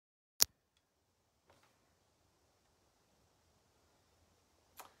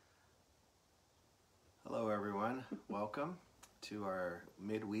everyone. Welcome to our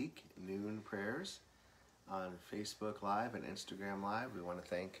midweek noon prayers on Facebook Live and Instagram Live. We want to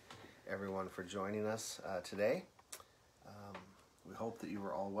thank everyone for joining us today. We hope that you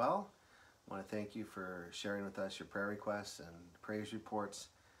are all well. I want to thank you for sharing with us your prayer requests and praise reports.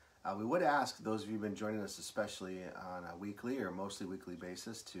 We would ask those of you who have been joining us, especially on a weekly or mostly weekly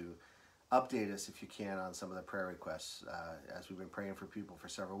basis, to update us if you can on some of the prayer requests. As we've been praying for people for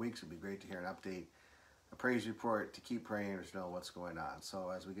several weeks, it'd be great to hear an update, a praise report, to keep praying or to know what's going on. So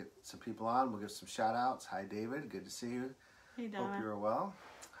as we get some people on, we'll give some shout outs. Hi David, good to see you. Hey Donna. Hope you're well.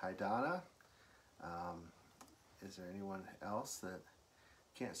 Hi Donna. Is there anyone else that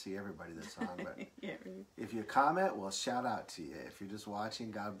can't see everybody that's on, but yeah, right. If you comment, we'll shout out to you. If you're just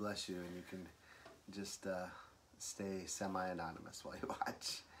watching, God bless you, and you can just stay semi-anonymous while you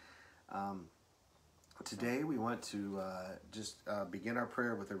watch. Today we want to begin our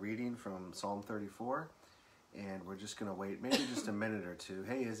prayer with a reading from Psalm 34, and we're just going to wait maybe just a minute or two.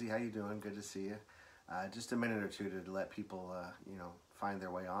 Hey Izzy, how you doing? Good to see you. Just a minute or two to let people find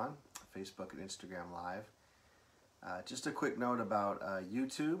their way on Facebook and Instagram Live. Just a quick note about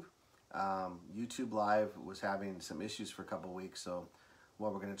YouTube. YouTube Live was having some issues for a couple weeks, so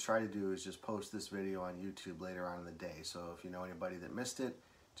what we're going to try to do is just post this video on YouTube later on in the day. So if you know anybody that missed it,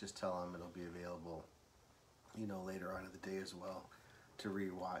 just tell them it'll be available, later on in the day as well to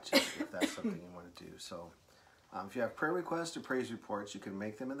re-watch if that's something you want to do. So if you have prayer requests or praise reports, you can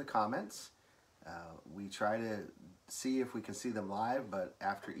make them in the comments. We try to see if we can see them live, but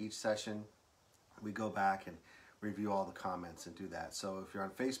after each session, we go back and review all the comments and do that. So if you're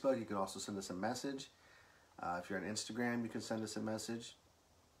on Facebook, you can also send us a message. If you're on Instagram, you can send us a message.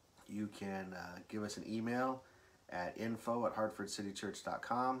 You can give us an email at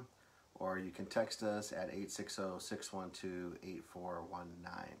info@hartfordcitychurch.com, or you can text us at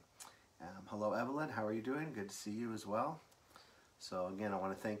 860-612-8419. Hello Evelyn, how are you doing? Good to see you as well. So again, I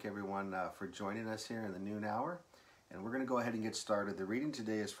want to thank everyone for joining us here in the noon hour, and we're going to go ahead and get started. The reading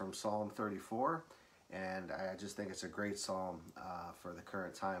today is from Psalm 34, and I just think it's a great psalm for the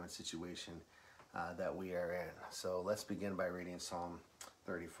current time and situation that we are in. So let's begin by reading Psalm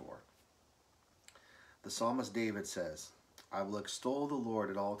 34. The psalmist David says, "I will extol the Lord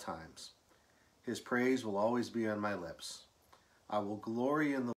at all times. His praise will always be on my lips. I will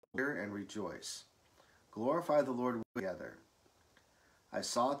glory in the Lord and rejoice. Glorify the Lord together. I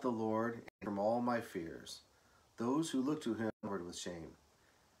sought the Lord from all my fears. Those who look to him covered with shame.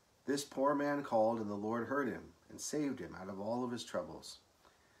 This poor man called, and the Lord heard him and saved him out of all of his troubles.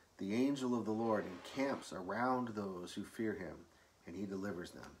 The angel of the Lord encamps around those who fear him, and he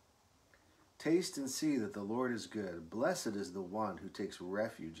delivers them. Taste and see that the Lord is good. Blessed is the one who takes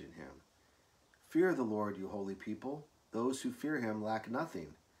refuge in him. Fear the Lord, you holy people. Those who fear him lack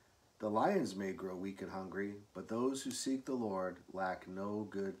nothing. The lions may grow weak and hungry, but those who seek the Lord lack no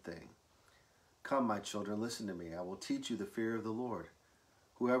good thing. Come, my children, listen to me. I will teach you the fear of the Lord.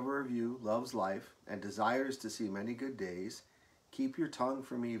 Whoever of you loves life and desires to see many good days, keep your tongue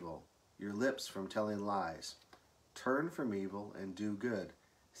from evil, your lips from telling lies. Turn from evil and do good.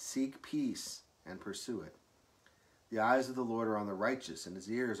 Seek peace and pursue it. The eyes of the Lord are on the righteous, and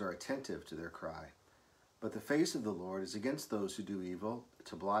his ears are attentive to their cry. But the face of the Lord is against those who do evil,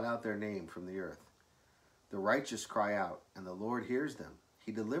 to blot out their name from the earth. The righteous cry out, and the Lord hears them.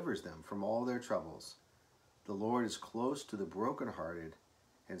 He delivers them from all their troubles. The Lord is close to the brokenhearted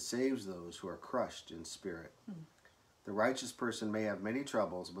and saves those who are crushed in spirit. The righteous person may have many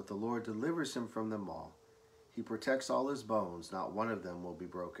troubles, but the Lord delivers him from them all. He protects all his bones, not one of them will be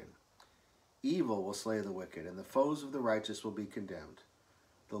broken. Evil will slay the wicked, and the foes of the righteous will be condemned.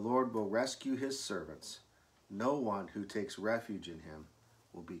 The Lord will rescue his servants. No one who takes refuge in him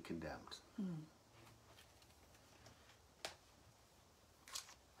will be condemned.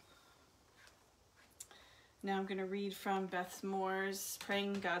 Now I'm going to read from Beth Moore's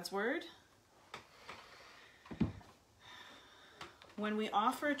Praying God's Word. When we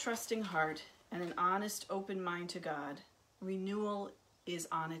offer a trusting heart and an honest, open mind to God, renewal is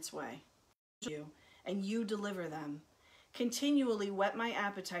on its way. And you deliver them. Continually whet my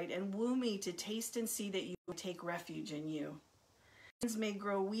appetite and woo me to taste and see that you take refuge in you. Hands may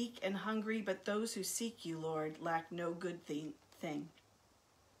grow weak and hungry, but those who seek you, Lord, lack no good thing.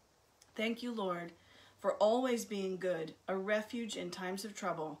 Thank you, Lord, for always being good, a refuge in times of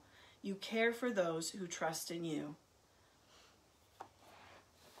trouble. You care for those who trust in you.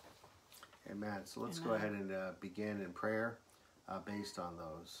 Amen. So let's go ahead and begin in prayer based on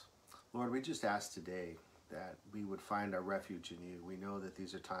those. Lord, we just ask today that we would find our refuge in you. We know that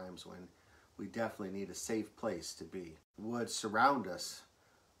these are times when we definitely need a safe place to be. You would surround us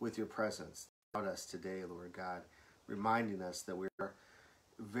with your presence. about us today, Lord God, reminding us that we're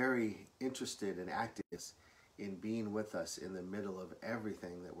very interested and active in being with us in the middle of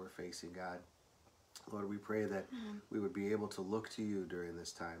everything that we're facing, God. Lord, we pray that we would be able to look to you during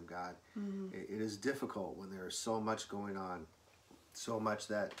this time, God. It is difficult when there is so much going on, so much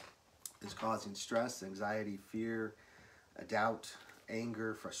that is causing stress, anxiety, fear, doubt,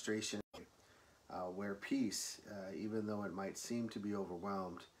 anger, frustration, where peace, even though it might seem to be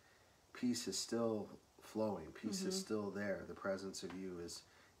overwhelmed, peace is still flowing. Peace is still there. The presence of you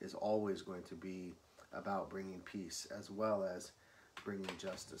is always going to be about bringing peace as well as bringing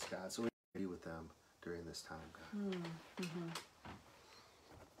justice, God. So we be with them during this time, God.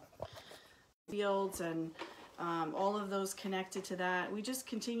 Fields and all of those connected to that. We just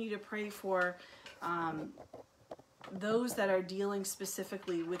continue to pray for those that are dealing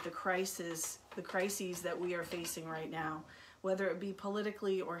specifically with the crises that we are facing right now, whether it be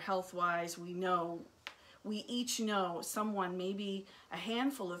politically or health-wise. We each know someone, maybe a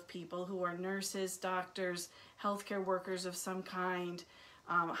handful of people who are nurses, doctors, healthcare workers of some kind,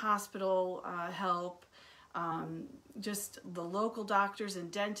 hospital help, just the local doctors and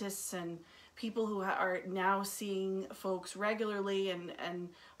dentists and people who are now seeing folks regularly and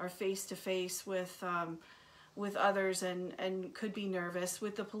are face-to-face with others and could be nervous,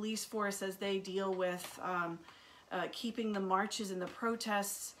 with the police force as they deal with keeping the marches and the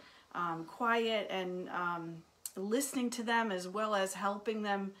protests quiet and listening to them, as well as helping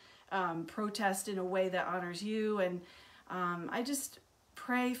them protest in a way that honors you. And I just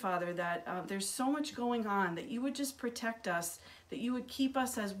pray, Father, that there's so much going on, that you would just protect us, that you would keep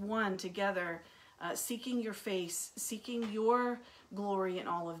us as one together, seeking your face, seeking your glory in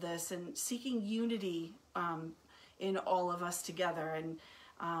all of this, and seeking unity in all of us together. And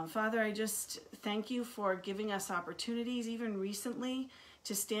Father, I just thank you for giving us opportunities, even recently,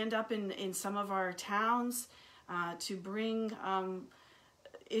 to stand up in some of our towns, to bring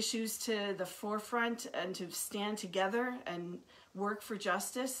issues to the forefront and to stand together and work for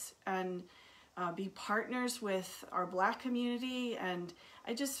justice and be partners with our Black community. And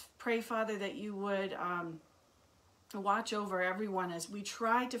I just pray, Father, that you would watch over everyone as we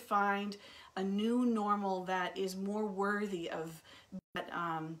try to find a new normal that is more worthy of, that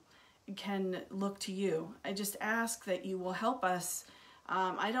can look to you. I just ask that you will help us.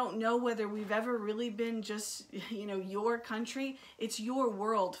 I don't know whether we've ever really been just, your country. It's your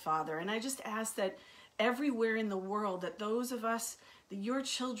world, Father. And I just ask that everywhere in the world, that those of us, that your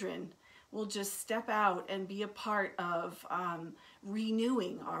children, will just step out and be a part of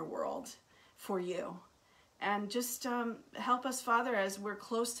renewing our world for you. And just help us, Father, as we're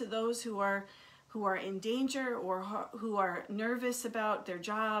close to those who are in danger or who are nervous about their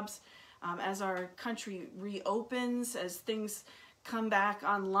jobs, as our country reopens, as things come back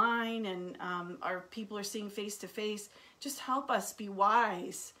online and our people are seeing face to face. Just help us be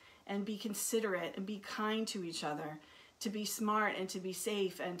wise and be considerate and be kind to each other, to be smart and to be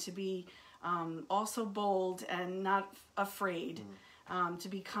safe and to be also bold and not afraid, to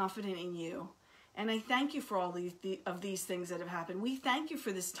be confident in you. And I thank you for all these things that have happened. We thank you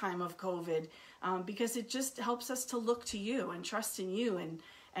for this time of COVID because it just helps us to look to you and trust in you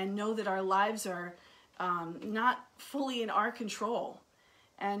and know that our lives are not fully in our control.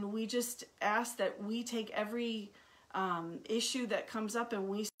 And we just ask that we take every issue that comes up and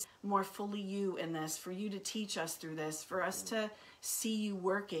we see more fully you in this, for you to teach us through this, for us to see you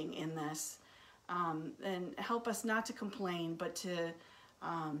working in this, and help us not to complain, but to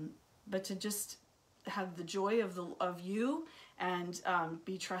just have the joy of you and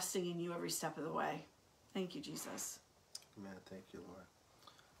be trusting in you every step of the way. Thank you, Jesus. Amen. Thank you, Lord.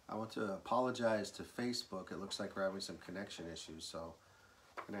 I want to apologize to Facebook. It looks like we're having some connection issues, so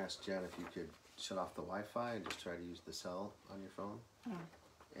I'm going to ask Jen if you could shut off the Wi-Fi and just try to use the cell on your phone.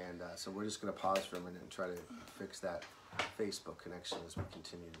 And so we're just going to pause for a minute and try to fix that Facebook connection as we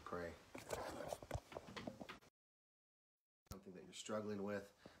continue to pray. Something that you're struggling with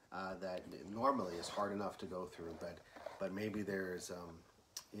that normally is hard enough to go through, but maybe there's,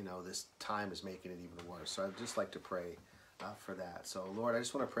 this time is making it even worse. So I'd just like to pray for that. So Lord, I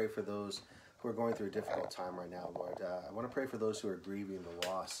just want to pray for those who are going through a difficult time right now, Lord. I want to pray for those who are grieving the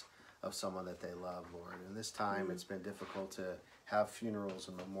loss of someone that they love, Lord. And this time it's been difficult to have funerals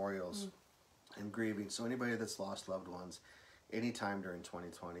and memorials and grieving. So anybody that's lost loved ones anytime during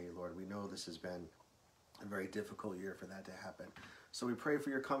 2020, Lord, we know this has been a very difficult year for that to happen. So we pray for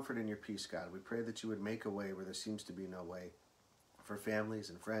your comfort and your peace, God. We pray that you would make a way where there seems to be no way, for families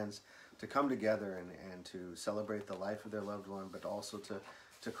and friends to come together and to celebrate the life of their loved one, but also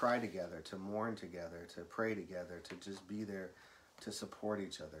to cry together, to mourn together, to pray together, to just be there to support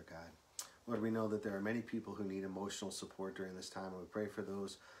each other, God. Lord, we know that there are many people who need emotional support during this time, and we pray for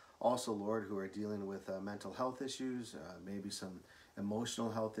those also, Lord, who are dealing with mental health issues, maybe some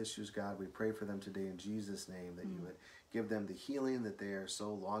emotional health issues. God, we pray for them today in Jesus' name, that you would give them the healing that they are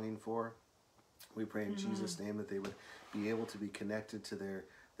so longing for. We pray in Jesus' name that they would be able to be connected to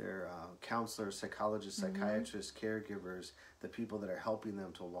their counselors, psychologists, psychiatrists, caregivers, the people that are helping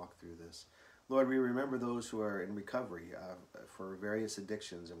them to walk through this. Lord, we remember those who are in recovery for various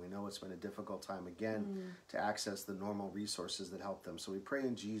addictions, and we know it's been a difficult time again to access the normal resources that help them. So we pray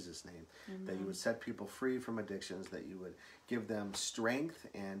in Jesus' name that you would set people free from addictions, that you would give them strength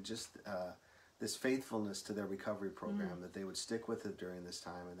and just this faithfulness to their recovery program, that they would stick with it during this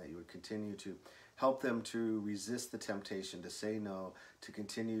time, and that you would continue to help them to resist the temptation, to say no, to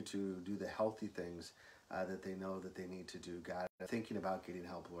continue to do the healthy things that they know that they need to do. God, thinking about getting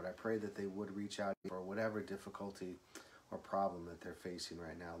help, Lord, I pray that they would reach out for whatever difficulty or problem that they're facing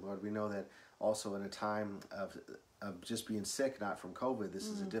right now. Lord, we know that also in a time of just being sick, not from COVID, this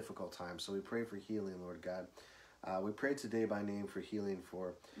is a difficult time. So we pray for healing, Lord God. We pray today by name for healing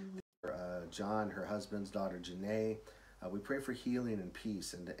for John, her husband's daughter, Janae. We pray for healing and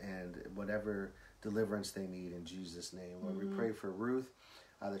peace and whatever deliverance they need in Jesus' name. Lord, we pray for Ruth,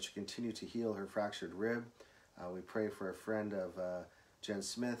 that you continue to heal her fractured rib. We pray for a friend of Jen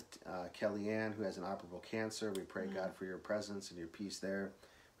Smith, Kellyanne, who has inoperable cancer. We pray, God, for your presence and your peace there.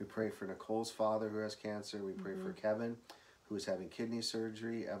 We pray for Nicole's father who has cancer. We pray for Kevin, who is having kidney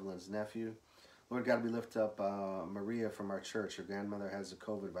surgery, Evelyn's nephew. Lord God, we lift up Maria from our church. Her grandmother has the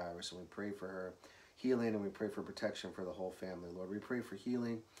COVID virus, and we pray for her healing, and we pray for protection for the whole family. Lord, we pray for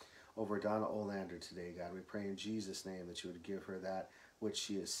healing over Donna Olander today, God. We pray in Jesus' name that you would give her that which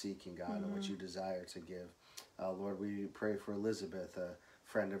she is seeking, God, and what you desire to give. Lord, we pray for Elizabeth, a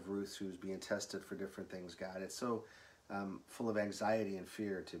friend of Ruth's who's being tested for different things, God. It's so full of anxiety and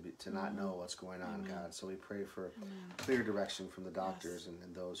fear to not know what's going on, God. So we pray for clear direction from the doctors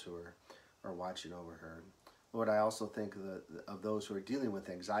and those who are watching over her. Lord, I also think of those who are dealing with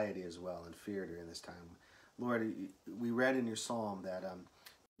anxiety as well and fear during this time. Lord, we read in your psalm that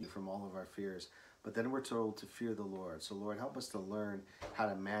from all of our fears, but then we're told to fear the Lord. So Lord, help us to learn how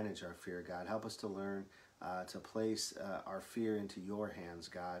to manage our fear, God. Help us to learn to place our fear into your hands,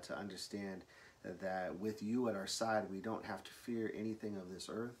 God, to understand that with you at our side, we don't have to fear anything of this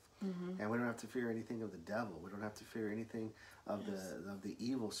earth, and we don't have to fear anything of the devil. We don't have to fear anything of the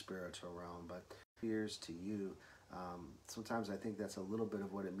evil spiritual realm, but fears to you. Sometimes I think that's a little bit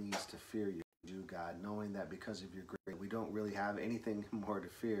of what it means to fear you, God, knowing that because of your grace, we don't really have anything more to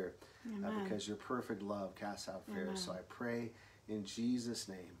fear, because your perfect love casts out fear. So I pray in Jesus'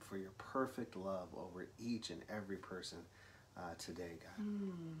 name for your perfect love over each and every person today, God.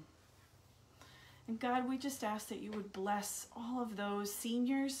 And God, we just ask that you would bless all of those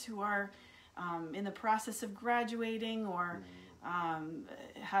seniors who are in the process of graduating or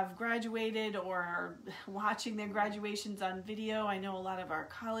have graduated or are watching their graduations on video. I know a lot of our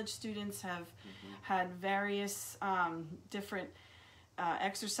college students have had various different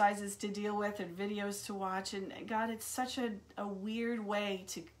exercises to deal with and videos to watch. And God, it's such a weird way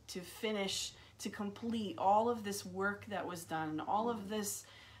to finish, to complete all of this work that was done, all of this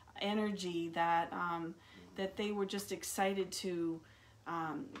energy that that they were just excited to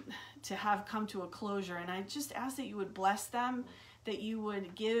have come to a closure. And I just ask that you would bless them, that you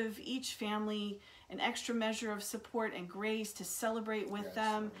would give each family an extra measure of support and grace to celebrate with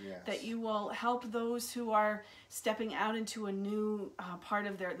them, that you will help those who are stepping out into a new part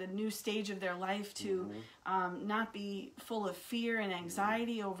of the new stage of their life to not be full of fear and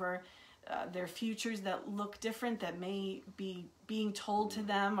anxiety over their futures that look different, that may be being told to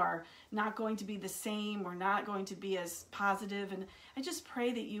them are not going to be the same or not going to be as positive. And I just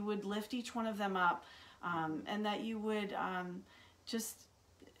pray that you would lift each one of them up, and that you would just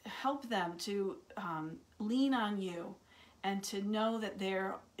help them to lean on you and to know that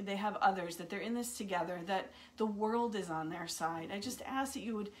they have others, that they're in this together, that the world is on their side. I just ask that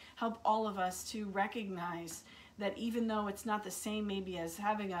you would help all of us to recognize that even though it's not the same maybe as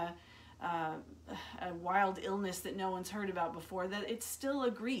having a wild illness that no one's heard about before, that it's still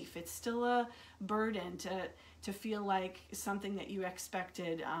a grief, it's still a burden to feel like something that you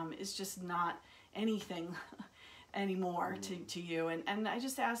expected is just not anything anymore to you. And I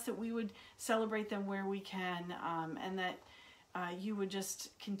just ask that we would celebrate them where we can, and that you would just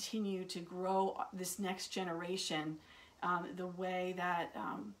continue to grow this next generation the way that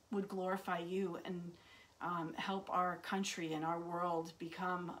would glorify you and help our country and our world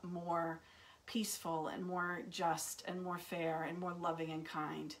become more peaceful and more just and more fair and more loving and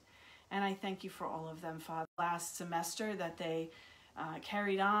kind. And I thank you for all of them, Father. Last semester that they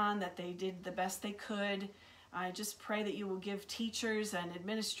carried on, that they did the best they could. I just pray that you will give teachers and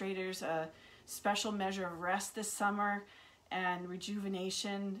administrators a special measure of rest this summer and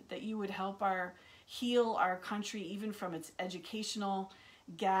rejuvenation, that you would help heal our country even from its educational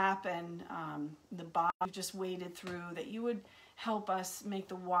gap and the body we've just waded through, that you would help us make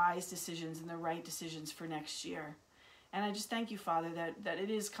the wise decisions and the right decisions for next year. And I just thank you, Father, that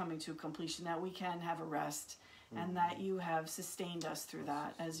it is coming to completion, that we can have a rest, and that you have sustained us through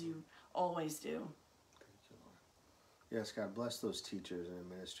that, as you always do. Thank you, Lord. Yes, God, bless those teachers and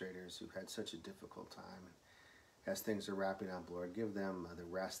administrators who've had such a difficult time. And as things are wrapping up, Lord, give them the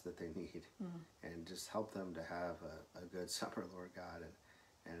rest that they need, and just help them to have a good summer, Lord God,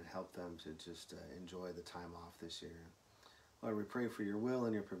 and help them to just enjoy the time off this year. Lord, we pray for your will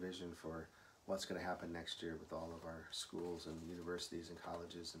and your provision for what's going to happen next year with all of our schools and universities and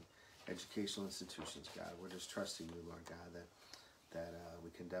colleges and educational institutions, God. We're just trusting you, Lord God, that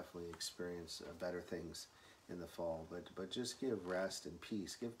we can definitely experience better things in the fall. But just give rest and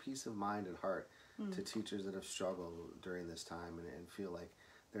peace. Give peace of mind and heart to teachers that have struggled during this time and feel like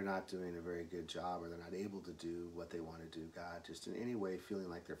they're not doing a very good job, or they're not able to do what they want to do, God. Just in any way feeling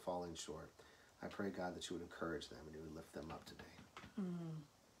like they're falling short. I pray, God, that you would encourage them and you would lift them up today.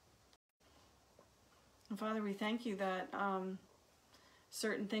 And Father, we thank you that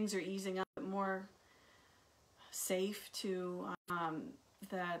certain things are easing up, more safe, to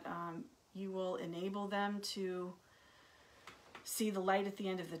that you will enable them to see the light at the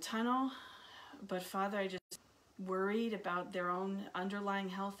end of the tunnel. But Father, I just worried about their own underlying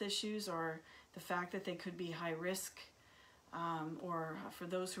health issues, or the fact that they could be high risk, or for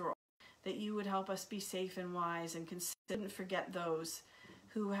those who are, that you would help us be safe and wise, and didn't forget those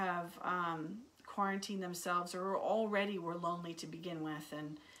who have quarantined themselves or already were lonely to begin with.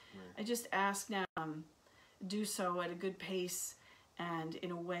 And I just ask now, do so at a good pace and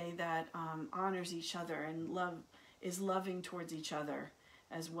in a way that honors each other and is loving towards each other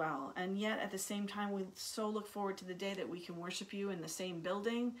as well. And yet at the same time, we so look forward to the day that we can worship you in the same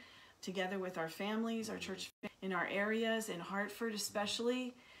building together with our families, our church in our areas, in Hartford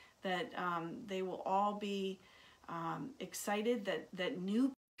especially, that they will all be excited, that new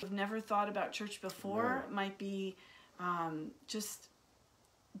people who've never thought about church before might be just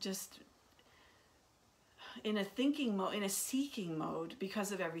in a thinking mode, in a seeking mode,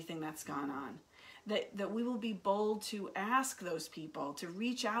 because of everything that's gone on. That we will be bold to ask those people, to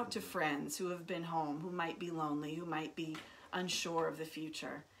reach out to friends who have been home, who might be lonely, who might be unsure of the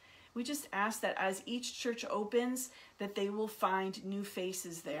future. We just ask that as each church opens, that they will find new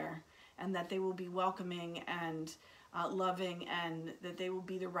faces there, and that they will be welcoming and loving, and that they will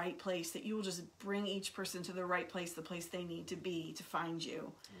be the right place, that you will just bring each person to the right place, the place they need to be to find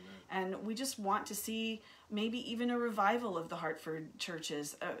you. Amen. And we just want to see maybe even a revival of the Hartford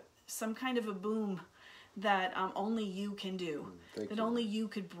churches, some kind of a boom that only you can do, only you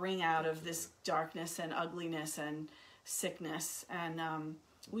could bring out of this darkness and ugliness and sickness. And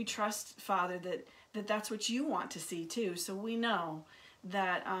we trust, Father, that that's what you want to see too. So we know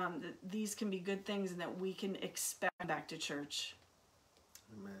that, that these can be good things, and that we can expect back to church.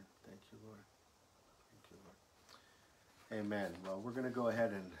 Amen. Thank you, Lord. Thank you, Lord. Amen. Well, we're going to go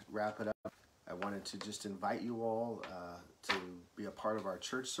ahead and wrap it up. I wanted to just invite you all to be a part of our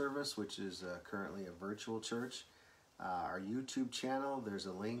church service, which is currently a virtual church. Our YouTube channel, there's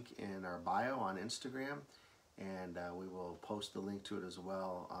a link in our bio on Instagram, and we will post the link to it as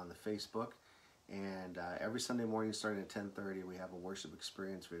well on the Facebook. And every Sunday morning starting at 10:30, we have a worship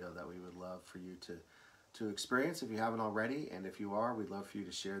experience video that we would love for you to experience if you haven't already. And if you are, we'd love for you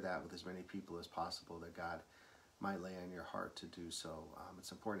to share that with as many people as possible that God might lay on your heart to do so.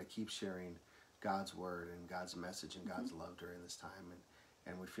 It's important to keep sharing God's word and God's message and God's love during this time.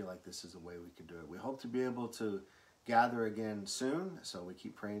 And we feel like this is the way we can do it. We hope to be able to gather again soon. So we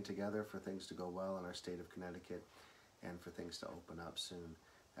keep praying together for things to go well in our state of Connecticut, and for things to open up soon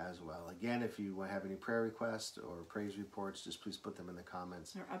as well. Again, if you have any prayer requests or praise reports, just please put them in the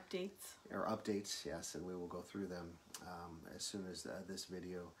comments. Or updates. Or updates, yes, and we will go through them as soon as this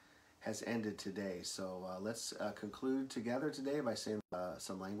video has ended today. So let's conclude together today by saying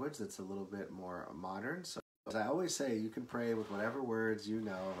some language that's a little bit more modern. So as I always say, you can pray with whatever words you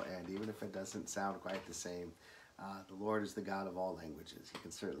know, and even if it doesn't sound quite the same, the Lord is the God of all languages. He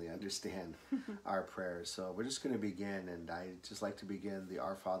can certainly understand our prayers. So we're just going to begin, and I just like to begin the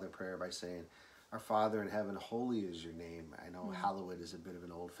Our Father prayer by saying, Our Father in heaven, holy is your name. I know hallowed is a bit of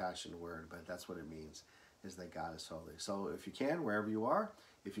an old-fashioned word, but that's what it means, is that God is holy. So if you can, wherever you are,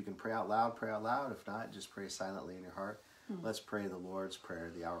 if you can pray out loud, pray out loud. If not, just pray silently in your heart. Let's pray the Lord's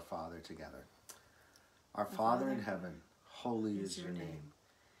Prayer, the Our Father, together. Our Father in heaven, holy is your name.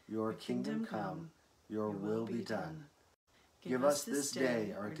 Your kingdom come, your will be done. Give us this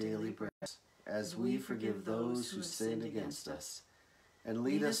day our daily bread, as we forgive those who sinned against us. And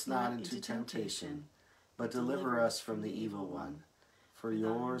lead us not into temptation, but deliver us from the evil one. For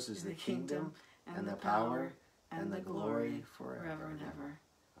yours is the kingdom, and the power, and the glory forever and ever.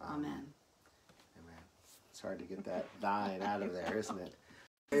 Amen. Amen. It's hard to get that thine out of there, isn't it?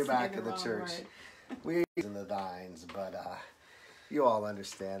 Way back in the church, we're using the thines, but you all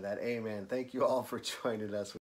understand that. Amen. Thank you all for joining us.